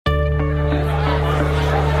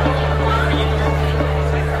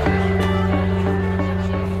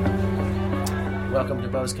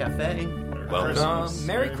Rose Cafe. Welcome.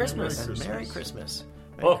 Merry And Christmas. Merry Christmas.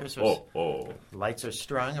 Oh, Christmas. oh. Lights are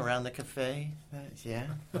strung around the cafe. Yeah.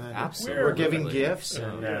 Absolutely. We're giving gifts.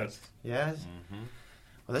 And, yes. yes.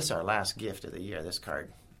 Well, this is our last gift of the year, this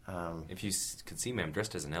card. If you could see me, I'm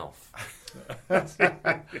dressed as an elf.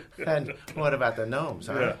 And what about the gnomes,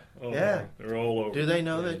 huh? Yeah. Oh, Yeah. They're all over. Do they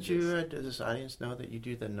know Yeah, that you, does this audience know that you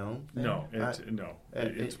do the gnome thing? No,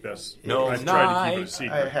 it's best. No I've tried to keep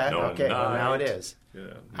it a I secret. had, Gnome okay, well, now it night. is. Yeah.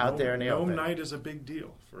 Out there in the Gnome open. night is a big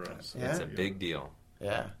deal for us. Yeah. It's a big deal.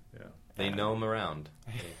 Yeah. Yeah. They gnome around.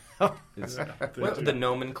 It's, They what, do. the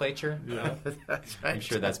nomenclature? Yeah. That's right. I'm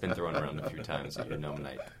sure that's been thrown around a few times at your gnome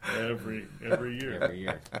night Every year. every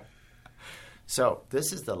year. So,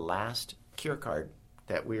 this is the last cure card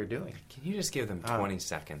that we are doing. Can you just give them 20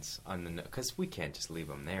 seconds on the because we can't just leave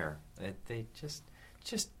them there. They just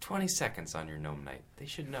 20 seconds on your gnome night. They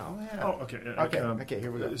should know. yeah. Oh, okay. Okay,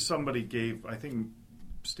 here we go. Somebody gave, I think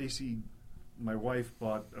Stacy, my wife,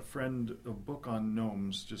 bought a friend a book on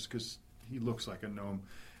gnomes just because he looks like a gnome.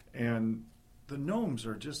 And the gnomes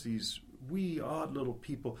are just these wee, odd little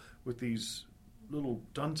people with these little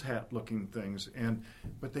dunce hat looking things.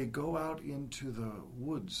 But they go out into the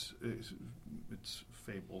woods. It's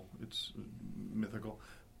fable, it's mythical,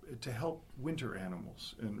 to help winter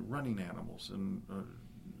animals and running animals and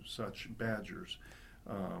such, badgers,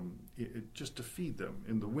 just to feed them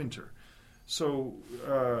in the winter. So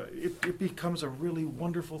it becomes a really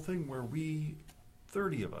wonderful thing where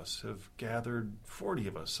 30 of us have gathered, 40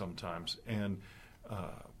 of us sometimes, and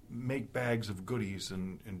make bags of goodies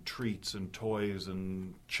and treats and toys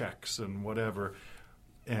and checks and whatever,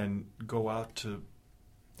 and go out to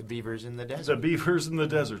The beavers in the desert. the beavers in the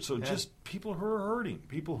desert. So just people who are hurting,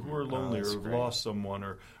 people who are lonely or that's have great. lost someone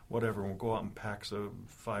or whatever. We'll go out in packs of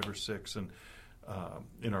 5 or 6 and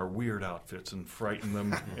in our weird outfits and frighten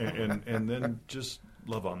them and then just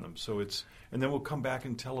love on them. So and then we'll come back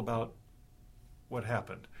and tell about what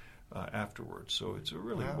happened afterwards. So it's a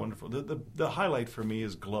really wonderful. The highlight for me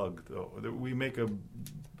is glug, though. We make a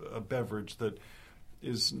beverage that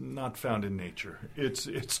is not found in nature.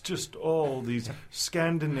 It's just all these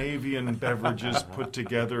Scandinavian beverages put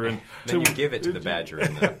together, and Then you give it to the badger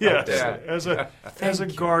in the yes, desert. as a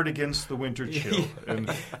guard against the winter chill.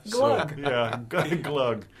 And Glug.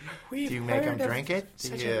 Glug. Do you make them drink it?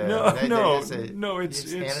 No, you it's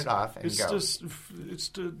stand it off and it's go. just it's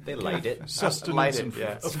to They light it. sustenance Light it, and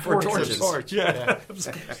yeah. For torches. Torch. Yeah,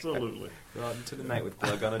 absolutely. Go out into the night with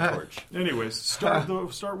glug on a torch. Anyways, start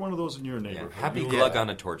one of those in your Yeah. neighborhood. Happy You'll- glug on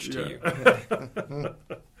a torch to Yeah. you.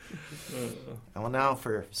 Well, now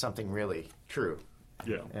for something really true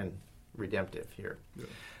Yeah. and redemptive here.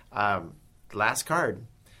 Last card.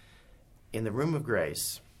 In the room of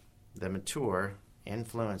grace, the mature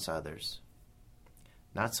influence others,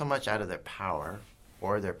 not so much out of their power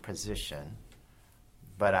or their position,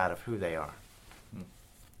 but out of who they are.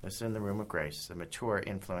 This is in the room of grace. The mature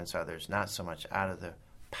influence others, not so much out of the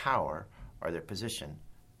power or their position,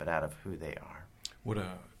 but out of who they are. What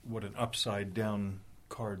an upside down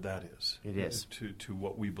card that is. It is. To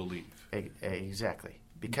what we believe. Exactly.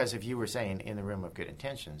 Because if you were saying in the room of good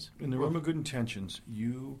intentions, In the room of good intentions,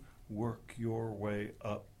 you work your way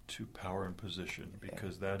up to power and position,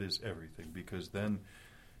 because that is everything. Because then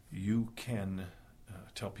you can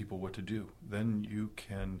tell people what to do. Then you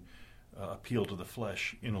can appeal to the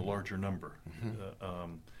flesh in a larger number.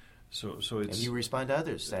 So it's and you respond to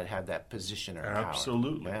others that have that position or power.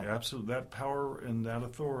 absolutely, Yeah. absolutely. That power and that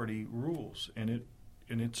authority rules, and it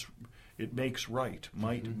makes right.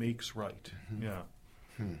 Might makes right. Yeah.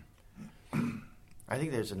 I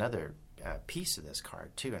think there's another piece of this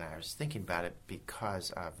card, too, and I was thinking about it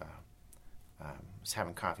because of I was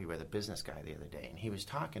having coffee with a business guy the other day, and he was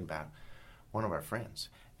talking about one of our friends,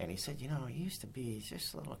 and he said, he used to be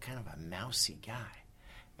just a little kind of a mousy guy,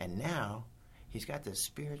 and now he's got this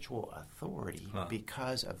spiritual authority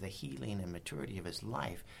because of the healing and maturity of his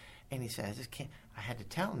life, and he said, I just can't, I had to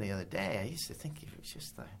tell him the other day, I used to think he was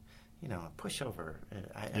just a pushover.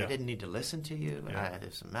 I didn't need to listen to you. Yeah.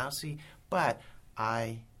 There's a mousy, but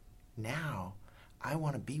I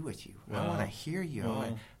want to be with you. I want to hear you. I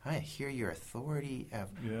want to hear your authority of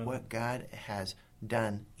what God has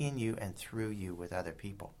done in you and through you with other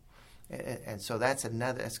people. And so that's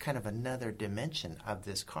kind of another dimension of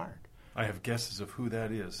this card. I have guesses of who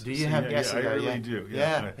that is. Do you have guesses? Yeah, I really do.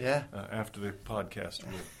 Yeah. After the podcast,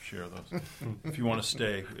 we'll share those. If you want to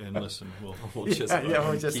stay and listen, We'll just,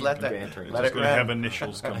 we'll just keep let that bantering. let just it going to run. have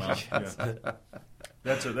initials come out. Yeah.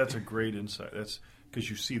 That's a great insight. That's because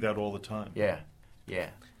you see that all the time. Yeah.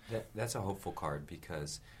 That's a hopeful card,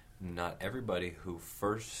 because not everybody who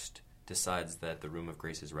first decides that the room of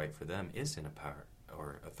grace is right for them is in a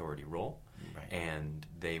or authority role. Right. And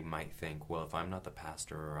they might think, well, if I'm not the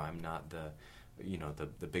pastor or I'm not the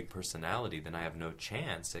big personality, then I have no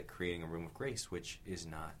chance at creating a room of grace, which is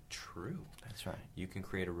not true. That's right. You can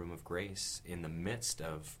create a room of grace in the midst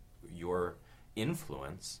of your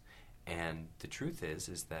influence, and the truth is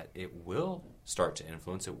that it will start to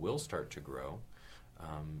influence, it will start to grow,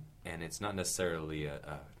 and it's not necessarily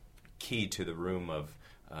a key to the room of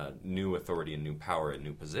new authority and new power and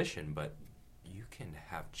new position, but you can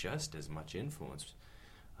have just as much influence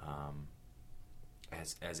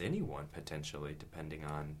as anyone potentially, depending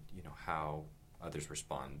on how others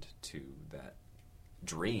respond to that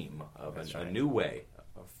dream of a new way,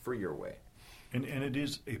 a freer way. And it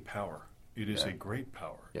is a power. It is a great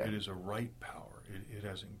power. Yeah. It is a right power. It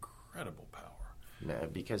has incredible power.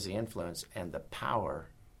 Because the influence and the power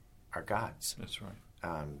are God's. That's right.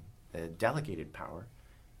 The delegated power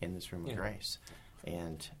in this room of grace.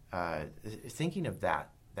 And thinking of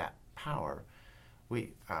that power,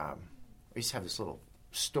 we used to have this little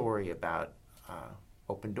story about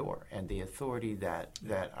Open Door and the authority that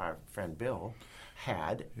our friend Bill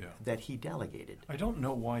had that he delegated. I don't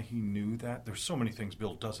know why he knew that. There's so many things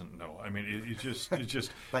Bill doesn't know. I mean, it's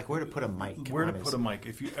just like where to put a mic. Where to put a mic.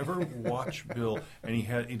 If you ever watch Bill and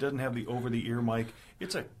he doesn't have the over-the-ear mic,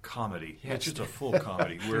 it's a comedy. Yes. It's just a full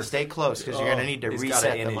comedy. Where stay close because you're going to need to he's reset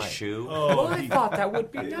got it in the his mic. shoe. Oh, I thought that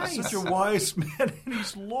would be He's nice. such a wise man, and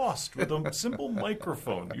he's lost with a simple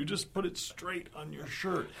microphone. You just put it straight on your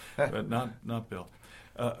shirt. But not Bill.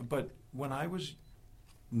 But when I was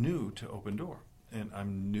new to Open Door, and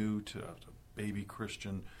I'm new to baby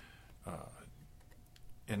Christian,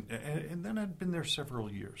 and then I'd been there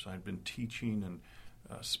several years. I'd been teaching and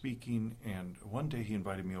speaking, and one day he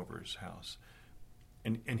invited me over his house,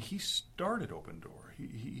 and he started Open Door.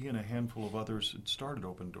 He and a handful of others had started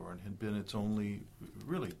Open Door and had been its only,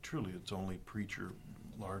 really, truly its only preacher,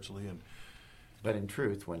 largely. But in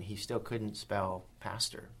truth, when he still couldn't spell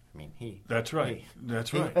pastor, I mean, That's right.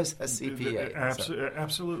 That's right. He was a CPA.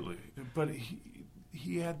 Absolutely. But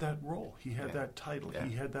he had that role. He had that title. Yeah.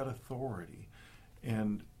 He had that authority.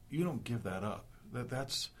 And you don't give that up.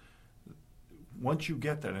 That's once you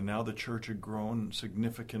get that, and now the church had grown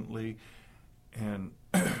significantly, and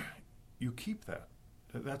you keep that.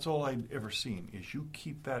 That's all I'd ever seen, is you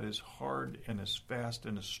keep that as hard and as fast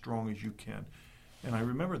and as strong as you can. And I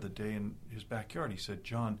remember the day in his backyard, he said,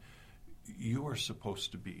 "John, you are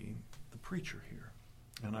supposed to be the preacher here,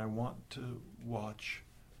 and I want to watch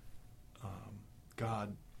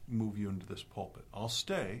God move you into this pulpit. I'll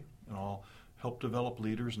stay, and I'll help develop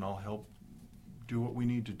leaders, and I'll help do what we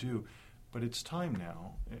need to do, but it's time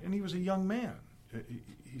now." And he was a young man.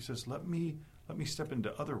 He says, let me step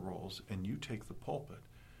into other roles, and you take the pulpit.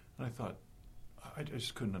 And I thought, I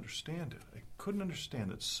just couldn't understand it. I couldn't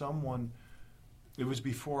understand that someone, it was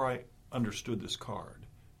before I understood this card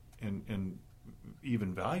and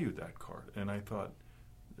even valued that card. And I thought,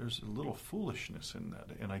 there's a little foolishness in that,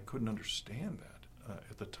 and I couldn't understand that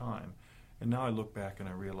at the time. And now I look back and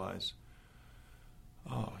I realize,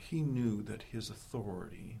 he knew that his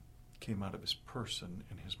authority came out of his person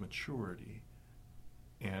and his maturity.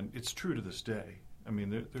 And it's true to this day. I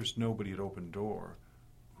mean, there's nobody at Open Door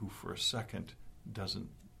who for a second doesn't,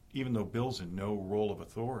 even though Bill's in no role of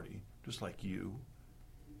authority, just like you,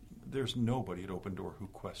 there's nobody at Open Door who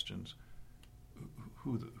questions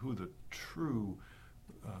who the true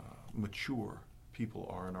mature people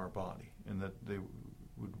are in our body, and that they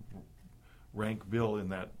would rank Bill in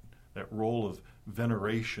that role of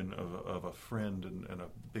veneration of a friend and a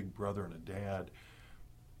big brother and a dad,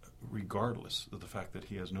 regardless of the fact that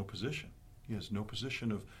he has no position. He has no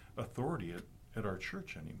position of authority at our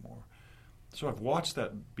church anymore. So I've watched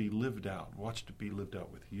that be lived out, watched it be lived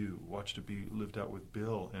out with you, watched it be lived out with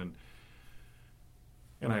Bill, and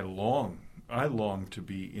I long to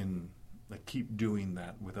be in, like, keep doing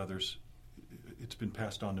that with others. It's been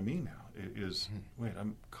passed on to me now.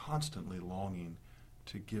 I'm constantly longing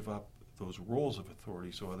to give up those roles of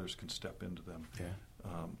authority so others can step into them. Yeah.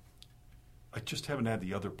 I just haven't had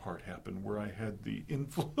the other part happen where I had the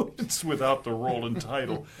influence without the role and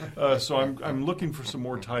title. So I'm looking for some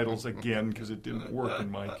more titles again because it didn't work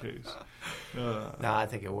in my case. No, I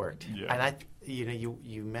think it worked. Yeah. And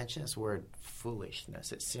you mentioned this word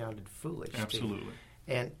foolishness. It sounded foolish. Absolutely.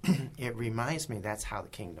 And it reminds me that's how the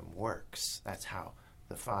kingdom works. That's how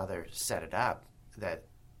the Father set it up. That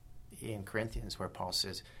in Corinthians, where Paul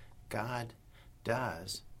says, God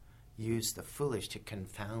does use the foolish to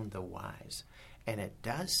confound the wise. And it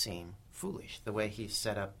does seem foolish the way he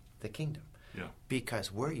set up the kingdom. Yeah.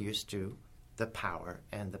 Because we're used to the power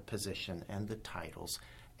and the position and the titles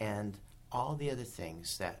and all the other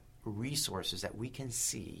things that resources that we can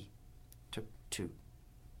see to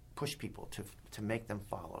push people, to make them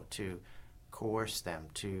follow, to coerce them,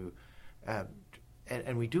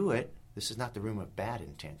 and we do it. This is not the room of bad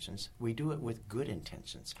intentions. We do it with good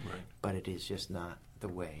intentions, Right. but it is just not the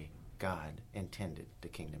way God intended the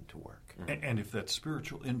kingdom to work. And if that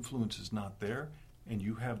spiritual influence is not there, and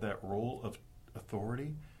you have that role of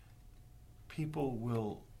authority, people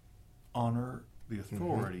will honor the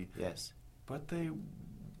authority, Yes. but they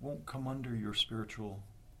won't come under your spiritual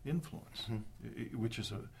influence, which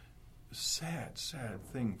is a sad, sad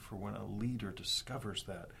thing for when a leader discovers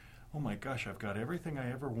that. Oh my gosh, I've got everything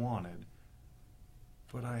I ever wanted,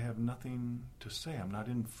 but I have nothing to say. I'm not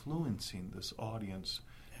influencing this audience,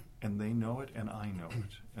 and they know it, and I know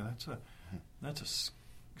it. And that's a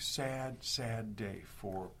sad, sad day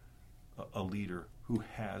for a leader who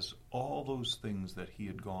has all those things that he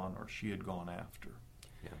had gone or she had gone after.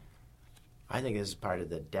 Yeah. I think this is part of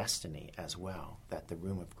the destiny as well that the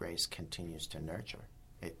Room of Grace continues to nurture.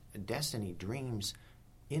 Destiny dreams,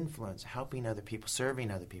 influence, helping other people,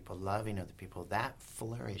 serving other people, loving other people, that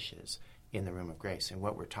flourishes in the Room of Grace. And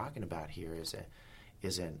what we're talking about here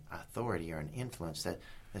is an authority or an influence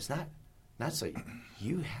that's not so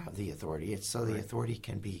you have the authority, it's so the authority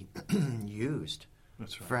can be used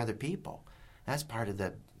for other people. That's part of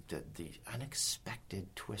the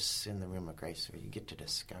unexpected twists in the Room of Grace where you get to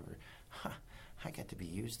discover, I get to be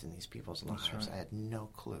used in these people's lives. Right. I had no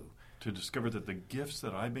clue. To discover that the gifts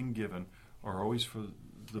that I've been given are always for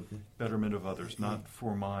the betterment of others, not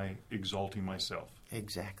for my exalting myself.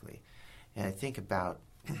 Exactly. And I think about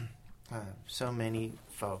so many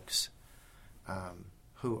folks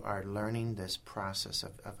who are learning this process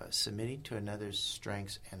of submitting to another's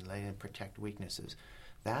strengths and letting them protect weaknesses.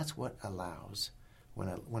 That's what allows,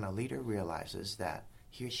 when a leader realizes that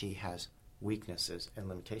he or she has weaknesses and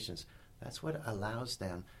limitations, that's what allows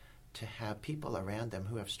them to have people around them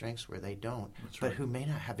who have strengths where they don't, but who may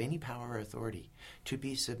not have any power or authority, to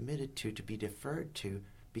be submitted to be deferred to,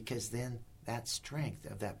 because then that strength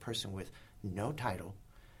of that person with no title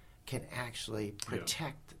can actually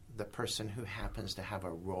protect the person who happens to have a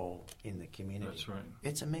role in the community. That's right.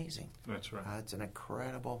 It's amazing. That's right. It's an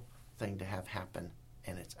incredible thing to have happen,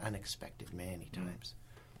 and it's unexpected many times.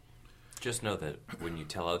 Just know that when you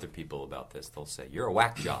tell other people about this, they'll say, "You're a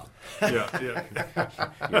whack job. Yeah.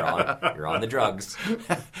 You're on the drugs."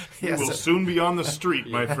 You will soon be on the street,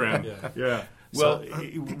 my friend. Yeah. Well,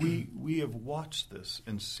 we have watched this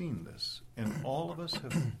and seen this, and all of us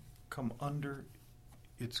have come under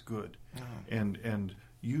its good. And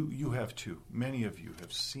you have too. Many of you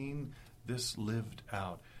have seen this lived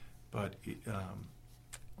out. But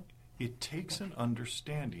it takes an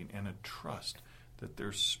understanding and a trust that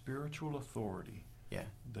there's spiritual authority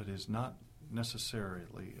that is not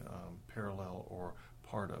necessarily parallel or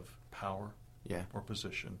part of power or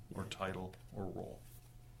position or title or role.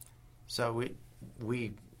 So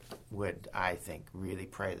we would, I think, really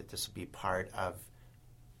pray that this will be part of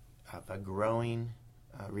a growing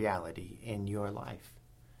reality in your life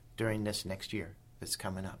during this next year that's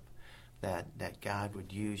coming up, that God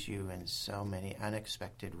would use you in so many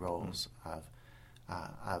unexpected roles of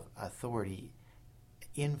authority,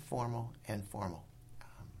 informal and formal.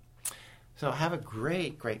 So have a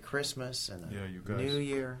great Christmas and you guys. New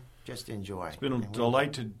Year. Just enjoy. It's been a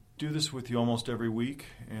delight to do this with you almost every week,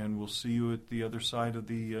 and we'll see you at the other side of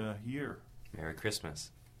the year. Merry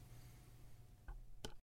Christmas.